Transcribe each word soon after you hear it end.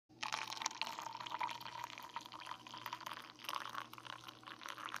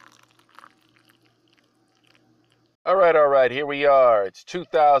All right, here we are. It's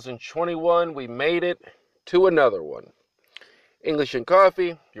 2021. We made it to another one. English and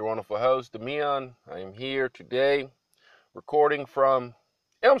Coffee, your wonderful host, Demian. I am here today recording from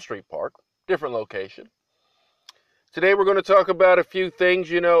Elm Street Park, different location. Today we're going to talk about a few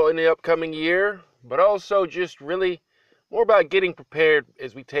things, in the upcoming year, but also just really more about getting prepared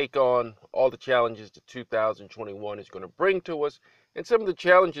as we take on all the challenges that 2021 is going to bring to us and some of the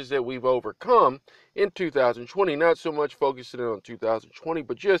challenges that we've overcome in 2020, not so much focusing on 2020,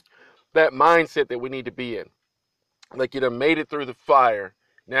 but just that mindset that we need to be in. Like you done made it through the fire,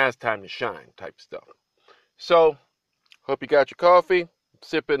 now it's time to shine type stuff. So, hope you got your coffee,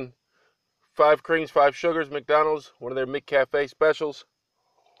 sipping 5 creams, 5 sugars, McDonald's, one of their McCafe specials.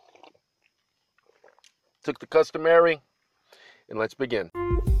 Took the customary, and let's begin.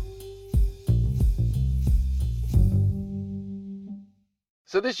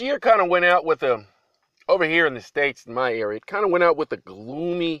 So this year kind of went out with over here in the States, in my area, it kind of went out with a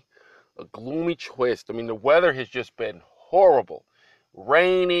gloomy twist. I mean, the weather has just been horrible.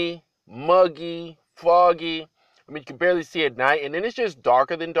 Rainy, muggy, foggy. I mean, you can barely see at night, and then it's just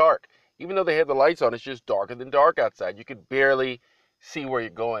darker than dark. Even though they have the lights on, it's just darker than dark outside. You can barely see where you're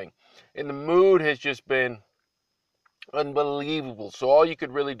going. And the mood has just been unbelievable. So all you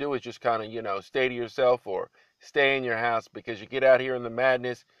could really do is just kind of, stay to yourself or stay in your house, because you get out here in the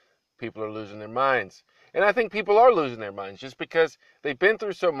madness, people are losing their minds. And I think people are losing their minds just because they've been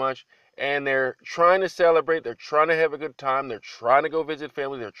through so much and they're trying to celebrate, they're trying to have a good time, they're trying to go visit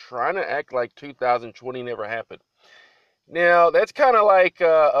family, they're trying to act like 2020 never happened. Now, that's kind of like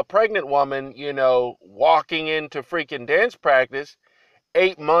a pregnant woman, walking into freaking dance practice,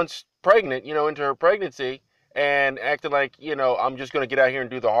 8 months pregnant, into her pregnancy, and acting like, I'm just going to get out here and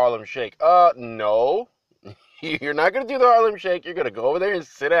do the Harlem Shake. No, you're not going to do the Harlem Shake. You're going to go over there and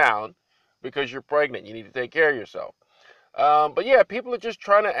sit down because you're pregnant. You need to take care of yourself. But yeah, people are just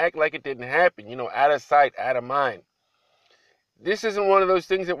trying to act like it didn't happen, out of sight, out of mind. This isn't one of those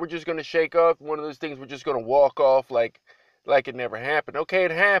things that we're just going to shake off, one of those things we're just going to walk off like it never happened. Okay, it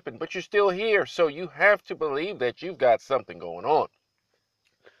happened, but you're still here, so you have to believe that you've got something going on.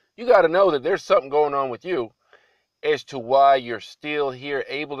 You got to know that there's something going on with you as to why you're still here,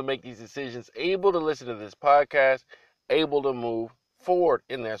 able to make these decisions, able to listen to this podcast, able to move forward,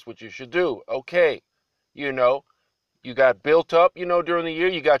 and that's what you should do. Okay, you got built up, during the year,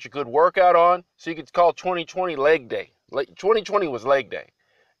 you got your good workout on, so you could call 2020 leg day. 2020 was leg day.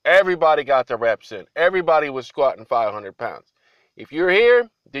 Everybody got the reps in. Everybody was squatting 500 pounds. If you're here,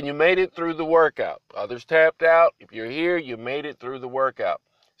 then you made it through the workout. Others tapped out. If you're here, you made it through the workout.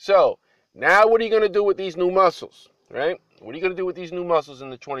 So, now what are you going to do with these new muscles, right? What are you going to do with these new muscles in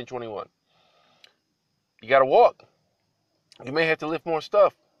the 2021? You got to walk. You may have to lift more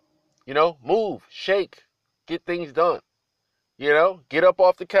stuff. Move, shake, get things done. Get up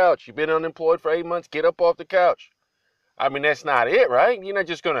off the couch. You've been unemployed for 8 months, get up off the couch. I mean, that's not it, right? You're not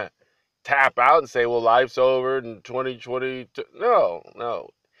just going to tap out and say, well, life's over in 2020. No.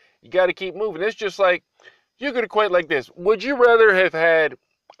 You got to keep moving. It's just like, you could equate like this. Would you rather have had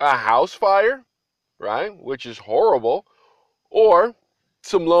a house fire, right, which is horrible, or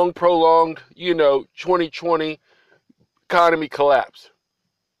some long, prolonged, 2020 economy collapse?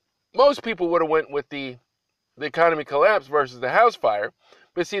 Most people would have went with the economy collapse versus the house fire.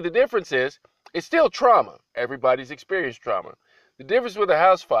 But see, the difference is, it's still trauma. Everybody's experienced trauma. The difference with a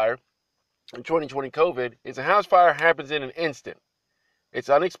house fire in 2020 COVID is a house fire happens in an instant. It's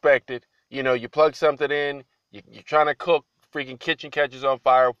unexpected. You plug something in, you're trying to cook, freaking kitchen catches on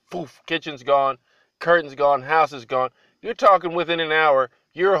fire, poof, kitchen's gone, curtain's gone, house is gone. You're talking within an hour,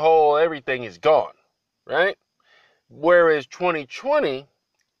 your whole everything is gone, right? Whereas 2020,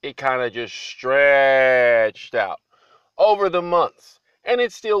 it kind of just stretched out over the months. And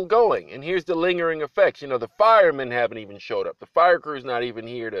it's still going. And here's the lingering effects. The firemen haven't even showed up. The fire crew's not even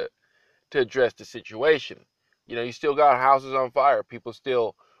here to address the situation. You still got houses on fire. People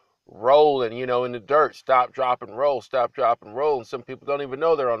still rolling, in the dirt. Stop, drop, and roll. Stop, drop, and roll. And some people don't even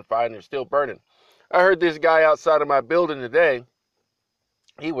know they're on fire and they're still burning. I heard this guy outside of my building today.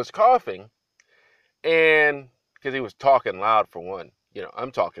 He was coughing. And because he was talking loud for one.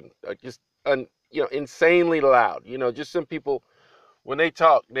 I'm talking insanely loud. Just some people, when they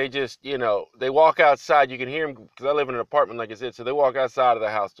talk, they just, they walk outside. You can hear them, because I live in an apartment, like I said, so they walk outside of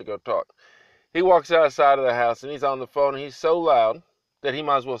the house to go talk. He walks outside of the house, and he's on the phone, and he's so loud that he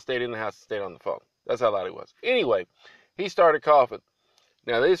might as well stay in the house and stay on the phone. That's how loud he was. Anyway, he started coughing.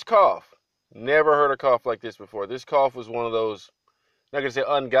 Now, this cough, never heard a cough like this before. This cough was one of those, not going to say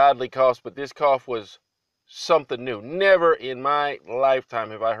ungodly coughs, but this cough was something new. Never in my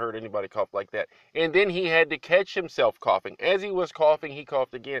lifetime have I heard anybody cough like that. And then he had to catch himself coughing. As he was coughing, he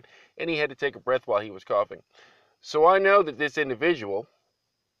coughed again, and he had to take a breath while he was coughing. So I know that this individual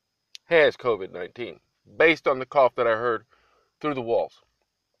has COVID-19 based on the cough that I heard through the walls.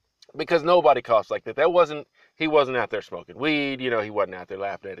 Because nobody coughs like that. He wasn't out there smoking weed, he wasn't out there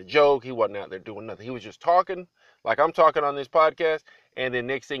laughing at a joke, he wasn't out there doing nothing. He was just talking like I'm talking on this podcast, and then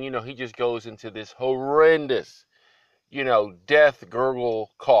next thing you know, he just goes into this horrendous, death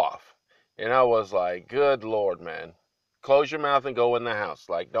gurgle cough. And I was like, good Lord, man. Close your mouth and go in the house.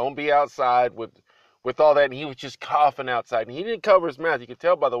 Like, don't be outside with all that. And he was just coughing outside. And he didn't cover his mouth. You could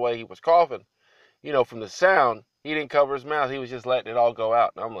tell by the way he was coughing, from the sound. He didn't cover his mouth. He was just letting it all go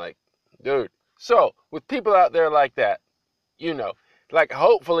out. And I'm like, dude. So, with people out there like that, like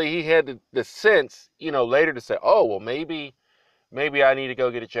hopefully he had the sense, later to say, oh, well, maybe I need to go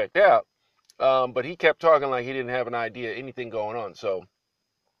get it checked out. But he kept talking like he didn't have an idea, anything going on. So,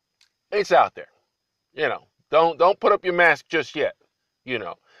 it's out there. Don't put up your mask just yet.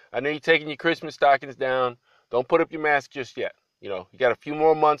 I know you're taking your Christmas stockings down. Don't put up your mask just yet. You got a few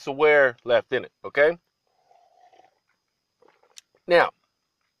more months of wear left in it, okay? Now,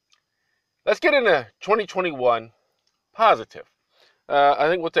 let's get into 2021 positive. I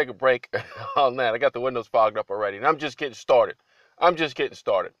think we'll take a break on that. I got the windows fogged up already, and I'm just getting started.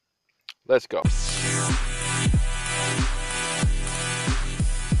 Let's go.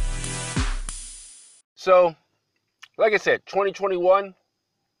 So, like I said, 2021,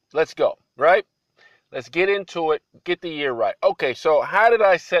 let's go, right? Let's get into it, get the year right. Okay, so how did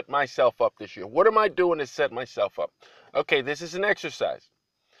I set myself up this year? What am I doing to set myself up? Okay, this is an exercise.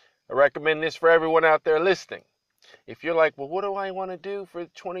 I recommend this for everyone out there listening. If you're like, well, what do I want to do for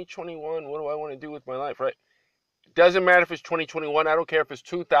 2021? What do I want to do with my life, right? It doesn't matter if it's 2021. I don't care if it's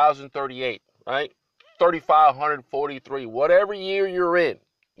 2038, right? 3543, whatever year you're in.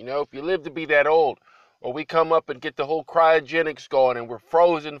 If you live to be that old, or we come up and get the whole cryogenics going and we're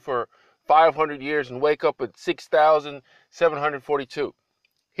frozen for 500 years and wake up at 6,742.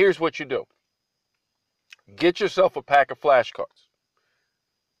 Here's what you do. Get yourself a pack of flashcards.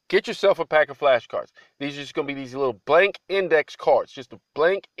 These are just going to be these little blank index cards. Just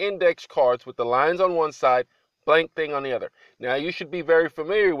blank index cards with the lines on one side, blank thing on the other. Now, you should be very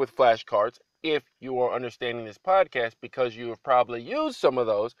familiar with flashcards if you are understanding this podcast, because you have probably used some of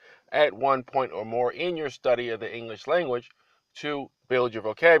those at one point or more in your study of the English language to build your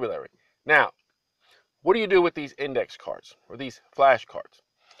vocabulary. Now, what do you do with these index cards or these flashcards?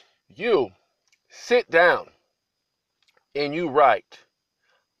 You sit down and you write,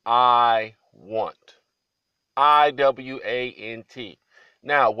 I want. I-W-A-N-T.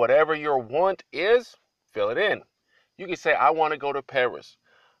 Now, whatever your want is, fill it in. You can say, I want to go to Paris.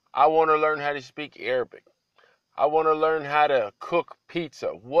 I want to learn how to speak Arabic. I want to learn how to cook pizza.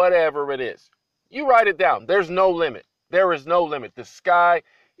 Whatever it is. You write it down. There's no limit. There is no limit. The sky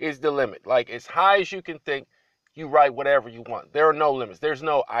is the limit. Like, as high as you can think, you write whatever you want. There are no limits. There's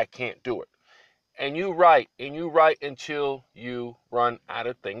no, I can't do it. And you write until you run out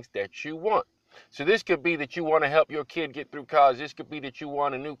of things that you want. So this could be that you want to help your kid get through college. This could be that you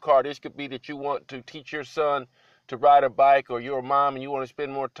want a new car. This could be that you want to teach your son to ride a bike, or you're a mom and you want to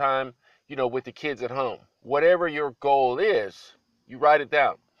spend more time, with the kids at home. Whatever your goal is, you write it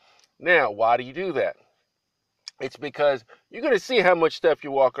down. Now, why do you do that? It's because you're going to see how much stuff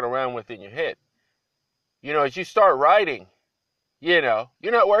you're walking around with in your head. As you start writing, you're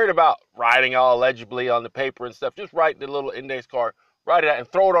not worried about writing all legibly on the paper and stuff. Just write the little index card, write it out, and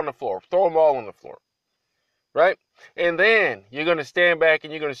throw it on the floor. Throw them all on the floor, right? And then you're going to stand back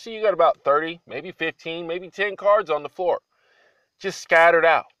and you're going to see you got about 30, maybe 15, maybe 10 cards on the floor, just scattered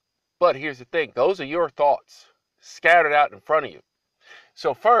out. But here's the thing. Those are your thoughts scattered out in front of you.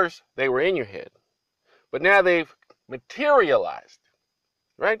 So first, they were in your head, but now they've materialized,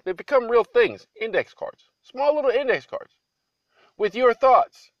 right? They've become real things, index cards, small little index cards with your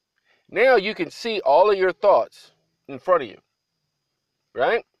thoughts. Now you can see all of your thoughts in front of you,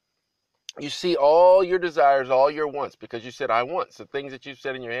 right? You see all your desires, all your wants, because you said, I want. So things that you've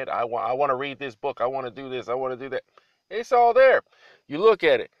said in your head, I want to read this book. I want to do this. I want to do that. It's all there. You look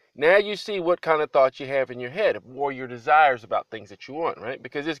at it. Now you see what kind of thoughts you have in your head, or your desires about things that you want, right?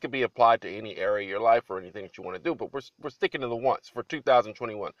 Because this could be applied to any area of your life or anything that you want to do, but we're sticking to the wants for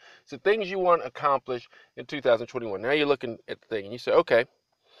 2021. So things you want to accomplish in 2021. Now you're looking at the thing and you say, okay,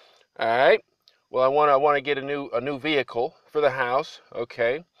 all right, well, I want to get a new vehicle for the house,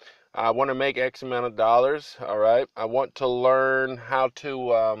 okay? I want to make X amount of dollars, all right? I want to learn how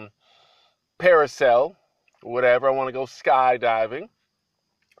to parasail, whatever. I want to go skydiving.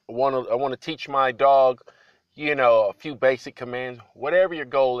 I want to teach my dog a few basic commands, whatever your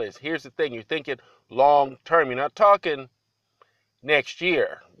goal is. Here's the thing, you're thinking long term. You're not talking next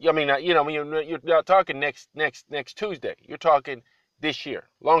year. I mean, you're not talking next Tuesday. You're talking this year,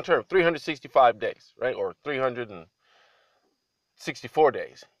 long term, 365 days, right? Or 364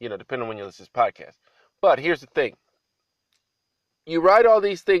 days, depending on when you listen to this podcast. But here's the thing. You write all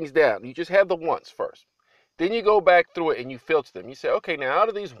these things down. You just have the wants first. Then you go back through it and you filter them. You say, okay, now out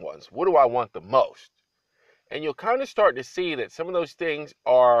of these wants, what do I want the most? And you'll kind of start to see that some of those things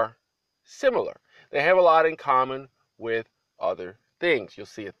are similar. They have a lot in common with other things. You'll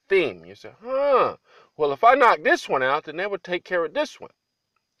see a theme. You say, well, if I knock this one out, then that would take care of this one.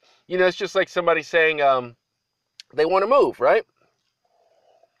 It's just like somebody saying they want to move, right?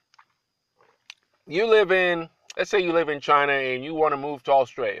 Let's say you live in China and you want to move to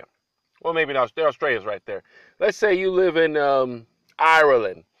Australia. Well, maybe not. Australia's right there. Let's say you live in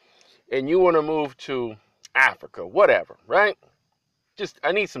Ireland and you want to move to Africa, whatever, right?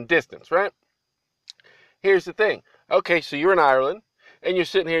 I need some distance, right? Here's the thing. Okay, so you're in Ireland and you're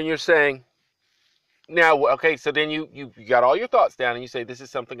sitting here and you're saying, now, okay, so then you got all your thoughts down and you say, this is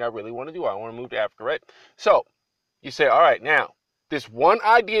something I really want to do. I want to move to Africa, right? So you say, all right, now, this one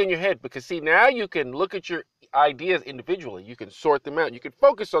idea in your head, because see, now you can look at your ideas individually. You can sort them out. You can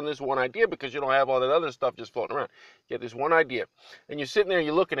focus on this one idea because you don't have all that other stuff just floating around. You have this one idea. And you're sitting there,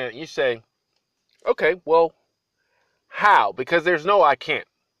 you're looking at it, and you say, okay, well, how? Because there's no I can't.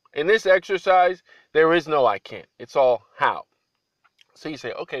 In this exercise, there is no I can't. It's all how. So you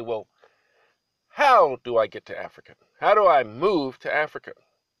say, okay, well, how do I get to Africa? How do I move to Africa?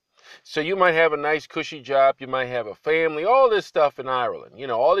 So you might have a nice cushy job. You might have a family, all this stuff in Ireland.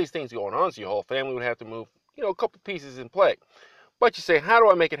 All these things going on. So your whole family would have to move, a couple pieces in play. But you say, how do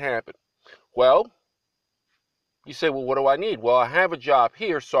I make it happen? Well, you say, well, what do I need? Well, I have a job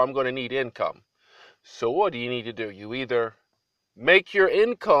here, so I'm going to need income. So what do you need to do? You either make your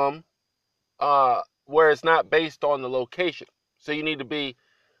income where it's not based on the location. So you need to be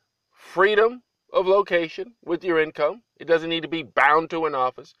freedom of location with your income. It doesn't need to be bound to an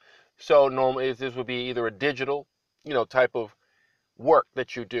office. So normally this would be either a digital, type of work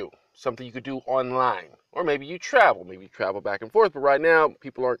that you do, something you could do online, or maybe you travel back and forth. But right now,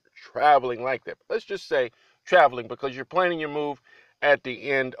 people aren't traveling like that. Let's just say traveling because you're planning your move at the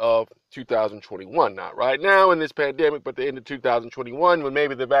end of 2021, not right now in this pandemic, but the end of 2021 when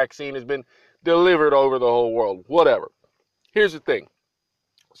maybe the vaccine has been delivered over the whole world, whatever. Here's the thing.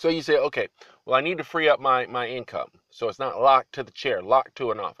 So you say, okay, well, I need to free up my income. So it's not locked to the chair, locked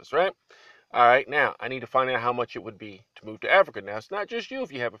to an office, right? All right, now I need to find out how much it would be to move to Africa. Now, it's not just you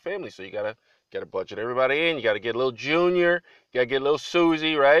if you have a family. So you got to budget everybody in. You got to get a little Junior. You got to get a little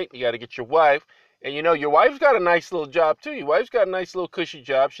Susie, right? You got to get your wife. And your wife's got a nice little job too. Your wife's got a nice little cushy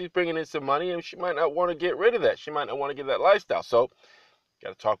job. She's bringing in some money and she might not want to get rid of that. She might not want to get that lifestyle. So you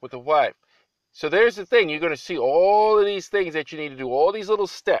got to talk with the wife. So there's the thing. You're going to see all of these things that you need to do, all these little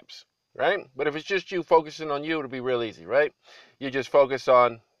steps, right? But if it's just you focusing on you, it'll be real easy, right? You just focus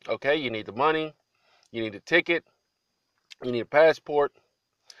on, okay, you need the money, you need a ticket, you need a passport,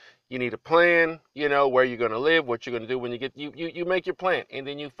 you need a plan, where you're going to live, what you're going to do when you get, you make your plan, and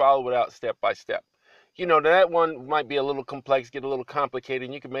then you follow it out step by step. That one might be a little complex, get a little complicated,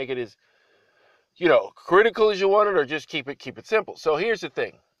 and you can make it as, critical as you want it, or just keep it simple. So here's the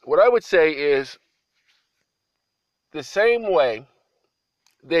thing. What I would say is the same way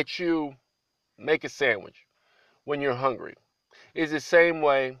that you make a sandwich when you're hungry is the same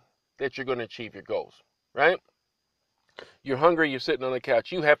way that you're going to achieve your goals, right? You're hungry, you're sitting on the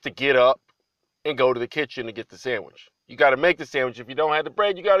couch. You have to get up and go to the kitchen to get the sandwich. You got to make the sandwich. If you don't have the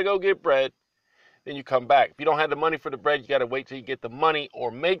bread, you got to go get bread. Then you come back. If you don't have the money for the bread, you got to wait till you get the money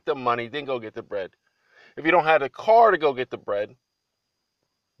or make the money, then go get the bread. If you don't have the car to go get the bread,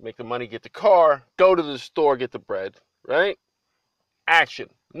 make the money, get the car, go to the store, get the bread, right? Action.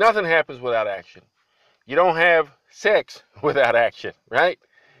 Nothing happens without action. You don't have sex without action, right?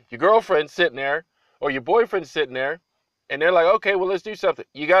 Your girlfriend's sitting there or your boyfriend's sitting there and they're like, okay, well, let's do something.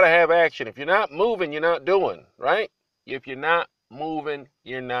 You got to have action. If you're not moving, you're not doing, right? If you're not moving,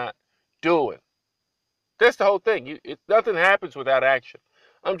 you're not doing. That's the whole thing. Nothing happens without action.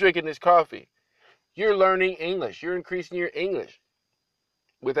 I'm drinking this coffee. You're learning English. You're increasing your English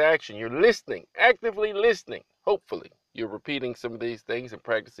with action. You're listening, actively listening. Hopefully, you're repeating some of these things and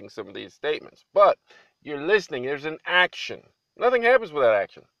practicing some of these statements. But you're listening. There's an action. Nothing happens without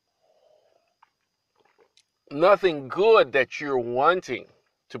action. Nothing good that you're wanting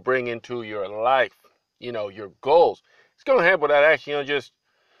to bring into your life, your goals, it's going to happen without action. Just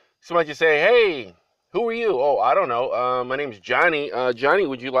somebody just say, hey, Who are you? Oh, I don't know. My name's Johnny. Johnny,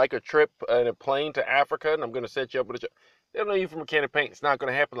 would you like a trip in a plane to Africa? And I'm going to set you up with a job. They don't know you from a can of paint. It's not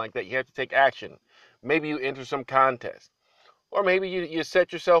going to happen like that. You have to take action. Maybe you enter some contest. Or maybe you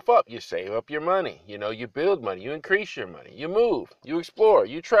set yourself up. You save up your money. You know, you build money. You increase your money. You move. You explore.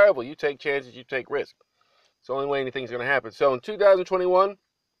 You travel. You take chances. You take risks. It's the only way anything's going to happen. So in 2021,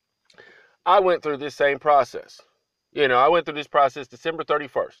 I went through this same process. You know, I went through this process December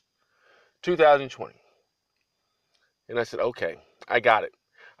 31st, 2020. And I said, okay, I got it.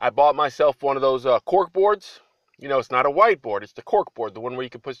 I bought myself one of those cork boards. You know, it's not a whiteboard. It's the cork board, the one where you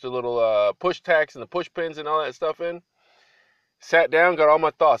can push the little push tacks and the push pins and all that stuff in. Sat down, got all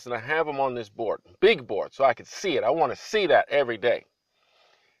my thoughts, and I have them on this board. Big board, so I can see it. I want to see that every day.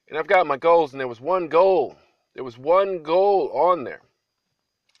 And I've got my goals, and there was one goal. There was one goal on there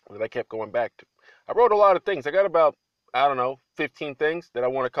that I kept going back to. I wrote a lot of things. I got about, 15 things that I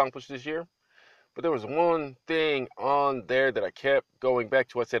want to accomplish this year. But there was one thing on there that I kept going back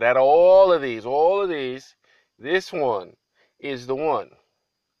to. I said, out of all of these, this one is the one.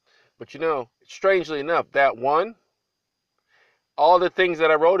 But you know, strangely enough, that one, all the things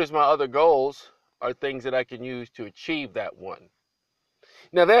that I wrote as my other goals are things that I can use to achieve that one.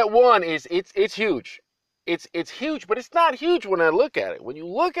 Now that one is, it's huge. It's huge, but it's not huge when I look at it. When you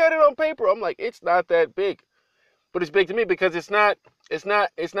look at it on paper, I'm like, it's not that big. But it's big to me because it's not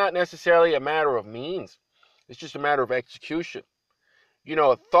necessarily a matter of means. It's just a matter of execution. You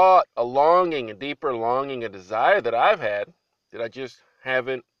know, a thought, a longing, a deeper longing, a desire that I've had that I just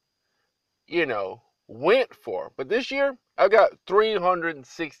haven't, went for. But this year, I've got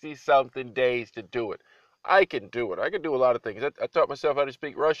 360 something days to do it. I can do it. I can do a lot of things. I taught myself how to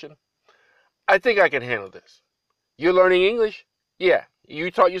speak Russian. I think I can handle this. You're learning English? Yeah.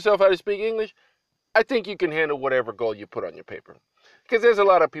 You taught yourself how to speak English? I think you can handle whatever goal you put on your paper. Because there's a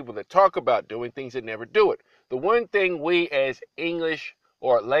lot of people that talk about doing things that never do it. The one thing we as English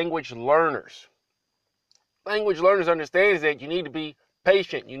or language learners understand is that you need to be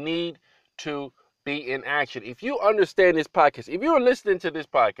patient. You need to be in action. If you understand this podcast, if you're listening to this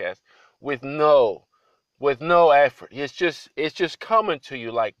podcast with no effort, it's just coming to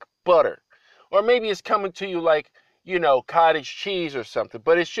you like butter. Or maybe it's coming to you like, cottage cheese or something.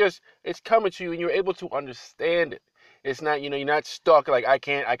 But it's coming to you and you're able to understand it. It's not, you're not stuck like I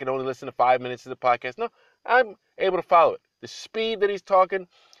can only listen to 5 minutes of the podcast. No, I'm able to follow it. The speed that he's talking,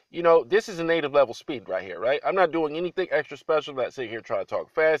 this is a native level speed right here, right? I'm not doing anything extra special. I'm not sitting here trying to talk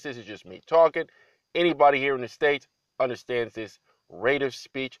fast. This is just me talking. Anybody here in the States understands this rate of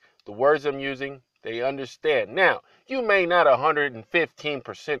speech. The words I'm using, they understand. Now, you may not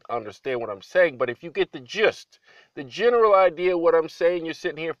 115% understand what I'm saying, but if you get the gist, the general idea of what I'm saying, you're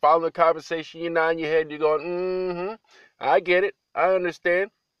sitting here following the conversation, you're nodding your head, you're going, I get it, I understand,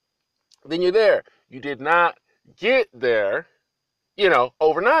 then you're there. You did not get there,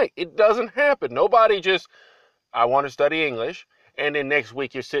 overnight. It doesn't happen. Nobody just, I want to study English, and then next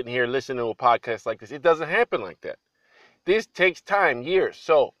week you're sitting here listening to a podcast like this. It doesn't happen like that. This takes time, years.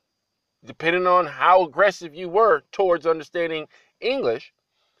 So, depending on how aggressive you were towards understanding English,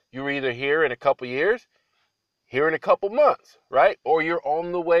 you're either here in a couple years, here in a couple months, right? Or you're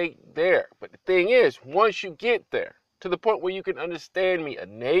on the way there. But the thing is, once you get there, to the point where you can understand me, a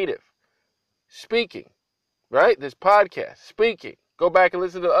native, speaking, right? This podcast, speaking. Go back and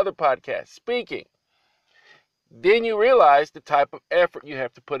listen to the other podcasts, speaking. Then you realize the type of effort you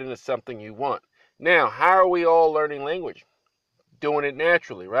have to put into something you want. Now, how are we all learning language? Doing it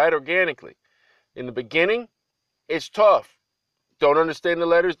naturally, right? Organically. In the beginning, it's tough. Don't understand the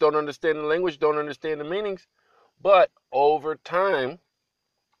letters, don't understand the language, don't understand the meanings. But over time,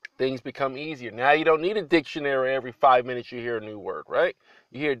 things become easier. Now you don't need a dictionary every 5 minutes you hear a new word, right?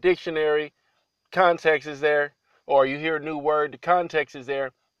 You hear a dictionary, context is there, or you hear a new word, the context is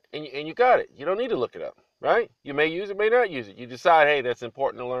there, and you got it. You don't need to look it up, right? You may use it, may not use it. You decide, hey, that's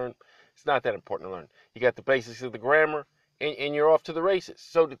important to learn. It's not that important to learn. You got the basics of the grammar, and you're off to the races.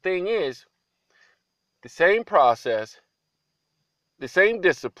 So the thing is, the same process, the same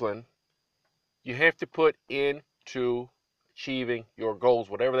discipline, you have to put into achieving your goals,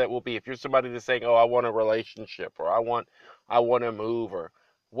 whatever that will be. If you're somebody that's saying, oh, I want a relationship, or I want to move, or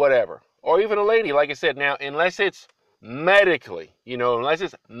whatever. Or even a lady, like I said, now, unless it's medically, unless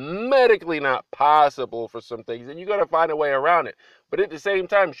it's medically not possible for some things, then you got to find a way around it. But at the same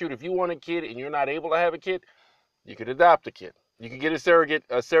time, shoot, if you want a kid and you're not able to have a kid, you could adopt a kid. You could get a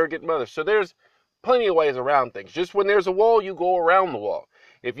surrogate mother. So there's plenty of ways around things. Just when there's a wall, you go around the wall.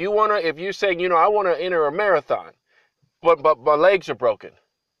 If you're saying, I want to enter a marathon, but my legs are broken.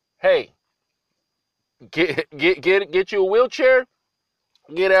 Hey, get you a wheelchair.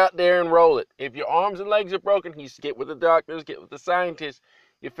 Get out there and roll it. If your arms and legs are broken, you get with the doctors, get with the scientists.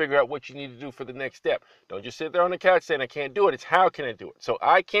 You figure out what you need to do for the next step. Don't just sit there on the couch saying, I can't do it. It's how can I do it? So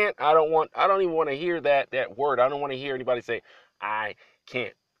I can't, I don't even want to hear that word. I don't want to hear anybody say, I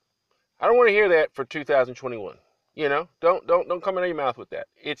can't. I don't want to hear that for 2021. You know, don't come out of your mouth with that.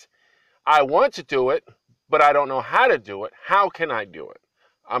 It's, I want to do it, but I don't know how to do it. How can I do it?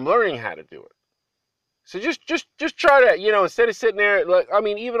 I'm learning how to do it. So just try that, you know, instead of sitting there, like, I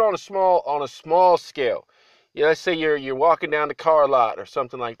mean, even on a small scale, you know, let's say you're walking down the car lot or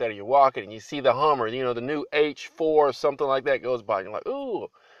something like that, or you're walking and you see the Hummer, you know, the new H4 or something like that goes by, and you're like, ooh,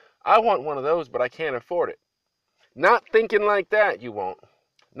 I want one of those, but I can't afford it. Not thinking like that, you won't.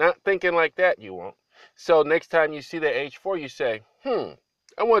 Not thinking like that, you won't. So next time you see that H4, you say,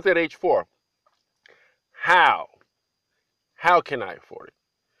 I want that H4. How? How can I afford it?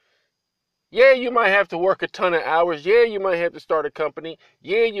 Yeah, you might have to work a ton of hours. Yeah, you might have to start a company.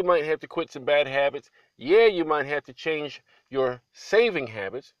 Yeah, you might have to quit some bad habits. Yeah, you might have to change your saving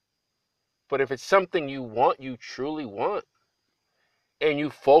habits. But if it's something you want, you truly want, and you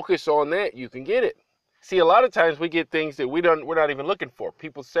focus on that, you can get it. See, a lot of times we get things that we're not even looking for.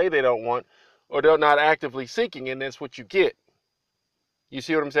 People say they don't want, or they're not actively seeking, and that's what you get. You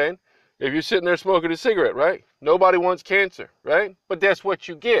see what I'm saying? If you're sitting there smoking a cigarette, right? Nobody wants cancer, right? But that's what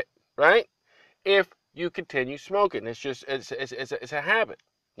you get, right? If you continue smoking. It's a habit.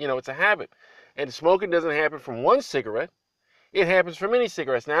 You know, it's a habit. And smoking doesn't happen from one cigarette. It happens from many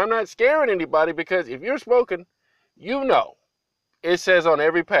cigarettes. Now, I'm not scaring anybody, because if you're smoking, you know, it says on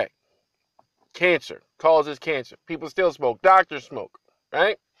every pack, cancer, causes cancer. People still smoke. Doctors smoke,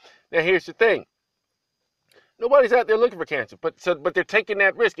 right? Now, here's the thing. Nobody's out there looking for cancer, but they're taking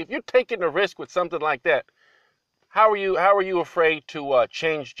that risk. If you're taking a risk with something like that, how are you afraid to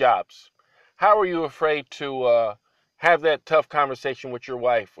change jobs? How are you afraid to have that tough conversation with your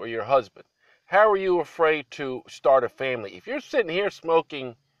wife or your husband? How are you afraid to start a family? If you're sitting here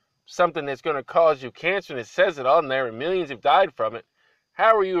smoking something that's going to cause you cancer, and it says it on there, and millions have died from it,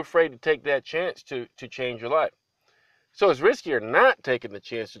 how are you afraid to take that chance to change your life? So it's riskier not taking the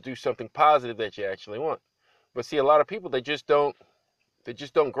chance to do something positive that you actually want. But see, a lot of people, they just don't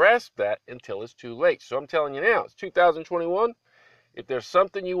grasp that until it's too late. So I'm telling you now, it's 2021. If there's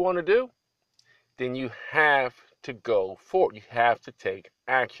something you want to do, then you have to go for it. You have to take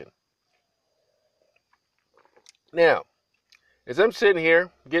action. Now, as I'm sitting here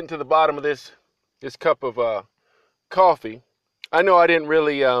getting to the bottom of this cup of coffee, I know I didn't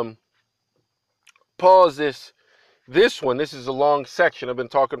really pause this one. This is a long section. I've been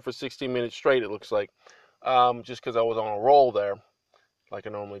talking for 16 minutes straight, it looks like, just because I was on a roll there, like I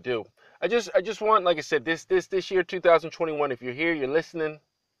normally do. I just want, like I said, this year, 2021, if you're here, you're listening,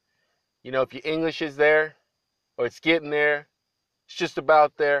 you know, if your English is there, or it's getting there, it's just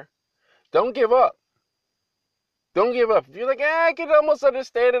about there, don't give up. Don't give up. If you're like, I can almost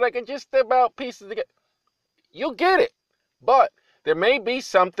understand it, I can just about pieces together, you'll get it. But there may be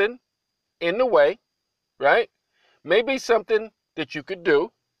something in the way, right? Maybe something that you could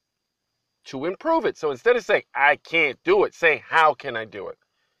do to improve it. So instead of saying, I can't do it, say, how can I do it?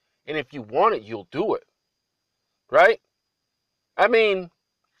 And if you want it, you'll do it, right? I mean,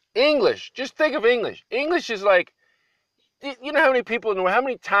 English, just think of English. English is like, you know how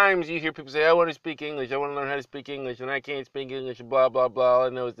many times you hear people say, I want to speak English, I want to learn how to speak English, and I can't speak English, and blah, blah, blah, all I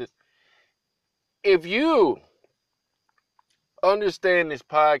know is this. If you understand this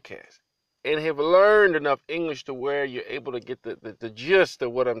podcast and have learned enough English to where you're able to get the gist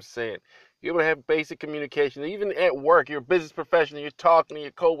of what I'm saying, you're able to have basic communication, even at work, you're a business professional, you're talking to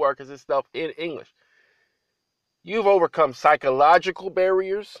your coworkers and stuff in English. You've overcome psychological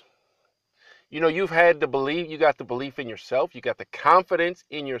barriers. You know, you got the belief in yourself. You got the confidence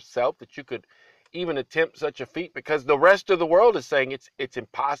in yourself that you could even attempt such a feat, because the rest of the world is saying it's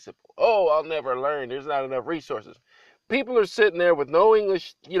impossible. Oh, I'll never learn. There's not enough resources. People are sitting there with no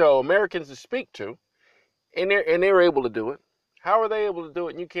English, you know, Americans to speak to, and they're able to do it. How are they able to do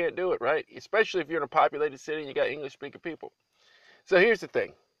it and you can't do it, right? Especially if you're in a populated city and you got English-speaking people. So here's the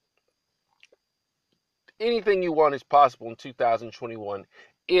thing. Anything you want is possible in 2021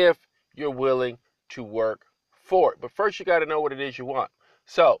 if you're willing to work for it. But first, you got to know what it is you want.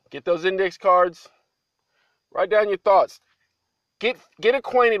 So get those index cards. Write down your thoughts. Get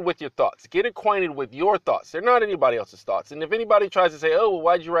acquainted with your thoughts. Get acquainted with your thoughts. They're not anybody else's thoughts. And if anybody tries to say, oh, well,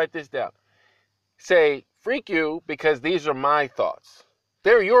 why'd you write this down? Say, freak you, because these are my thoughts.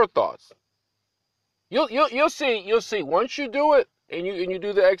 They're your thoughts. You'll see once you do it and you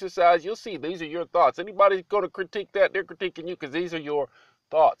do the exercise, you'll see these are your thoughts. Anybody's going to critique that, they're critiquing you because these are your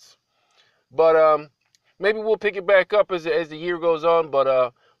thoughts. But maybe we'll pick it back up as the year goes on.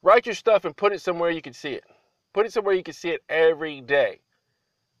 But write your stuff and put it somewhere you can see it. Put it somewhere you can see it every day.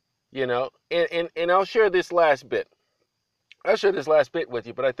 You know, and I'll share this last bit. I'll share this last bit with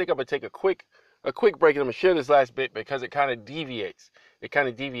you, but I think I'm gonna take a quick break, and I'm gonna share this last bit because it kind of deviates. It kind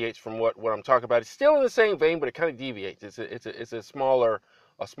of deviates from what I'm talking about. It's still in the same vein, but it kind of deviates. It's a smaller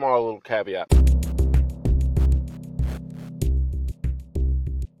little caveat.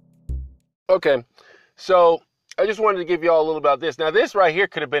 Okay, so I just wanted to give you all a little about this. Now, this right here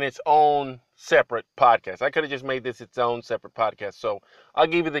could have been its own separate podcast. I could have just made this its own separate podcast. So I'll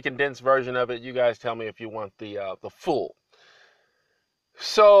give you the condensed version of it. You guys tell me if you want the full.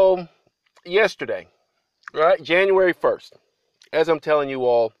 So yesterday, right, January 1st, as I'm telling you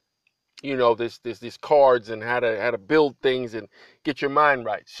all, you know, these cards and how to build things and get your mind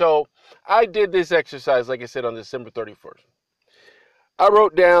right. So I did this exercise, like I said, on December 31st. I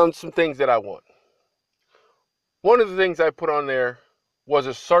wrote down some things that I want. One of the things I put on there was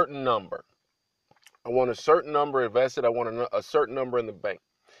a certain number. I want a certain number invested. I want a certain number in the bank.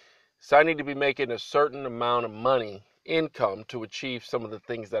 So I need to be making a certain amount of money, income, to achieve some of the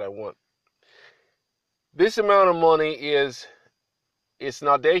things that I want. This amount of money it's an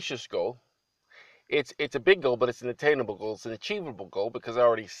audacious goal. It's a big goal, but it's an attainable goal. It's an achievable goal because I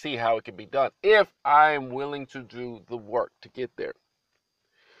already see how it can be done if I'm willing to do the work to get there.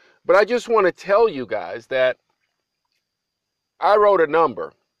 But I just want to tell you guys that I wrote a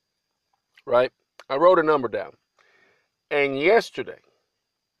number, right? I wrote a number down. And yesterday,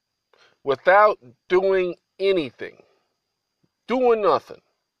 without doing anything, doing nothing,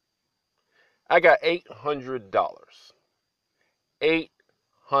 I got $800. $800.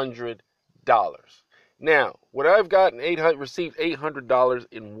 Now, would I have received $800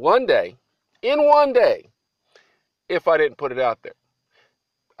 in one day, if I didn't put it out there?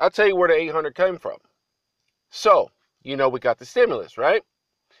 I'll tell you where the 800 came from. So, you know, we got the stimulus, right?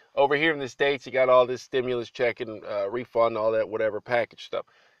 Over here in the States, you got all this stimulus check and refund, all that, whatever package stuff.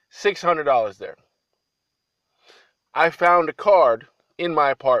 $600 there. I found a card in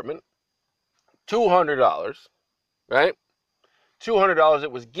my apartment, $200, right? $200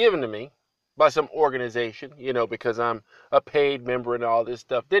 that was given to me by some organization, you know, because I'm a paid member and all this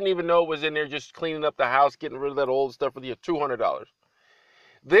stuff. Didn't even know it was in there, just cleaning up the house, getting rid of that old stuff for the $200.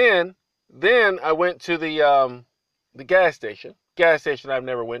 Then I went to the gas station I've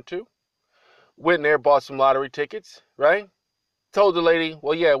never went to. Went there, bought some lottery tickets, right? Told the lady,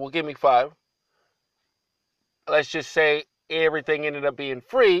 well, yeah, well, give me 5. Let's just say everything ended up being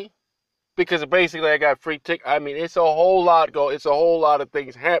free because basically I got free ticket. I mean, it's a whole lot of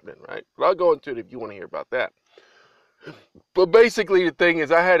things happening, right? But I'll go into it if you want to hear about that. But basically the thing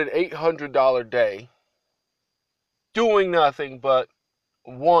is I had an $800 day doing nothing but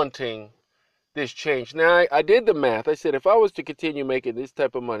wanting this change. Now, I did the math. I said, if I was to continue making this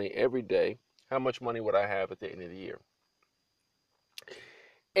type of money every day, how much money would I have at the end of the year?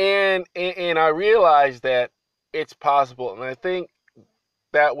 And I realized that it's possible. And I think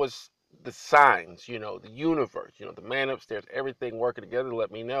that was the signs, you know, the universe, you know, the man upstairs, everything working together to let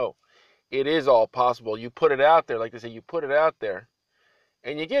me know it is all possible. You put it out there, like they say, you put it out there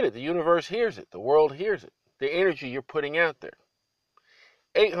and you get it. The universe hears it. The world hears it. The energy you're putting out there.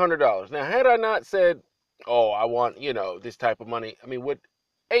 $800. Now, had I not said, oh, I want, you know, this type of money, I mean, with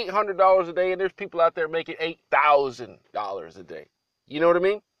 $800 a day, and there's people out there making $8,000 a day. You know what I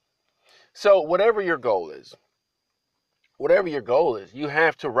mean? So whatever your goal is, you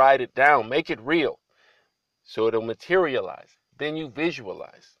have to write it down, make it real, so it'll materialize. Then you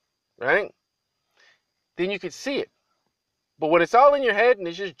visualize, right? Then you can see it. But when it's all in your head and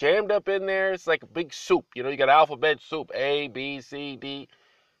it's just jammed up in there, it's like a big soup. You know, you got alphabet soup, A, B, C, D.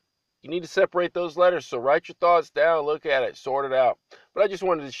 You need to separate those letters. So write your thoughts down, look at it, sort it out. But I just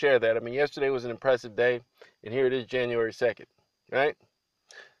wanted to share that. I mean, yesterday was an impressive day, and here it is, January 2nd, right?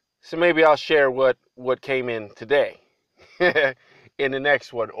 So maybe I'll share what came in today in the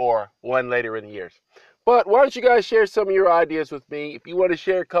next one or one later in the years. But why don't you guys share some of your ideas with me? If you want to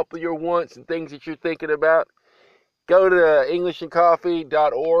share a couple of your wants and things that you're thinking about, go to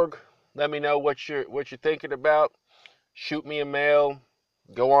englishandcoffee.org. Let me know what you're thinking about. Shoot me a mail.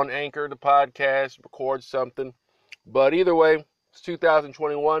 Go on Anchor, the podcast, record something. But either way, it's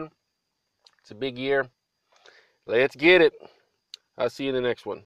 2021. It's a big year. Let's get it. I'll see you in the next one.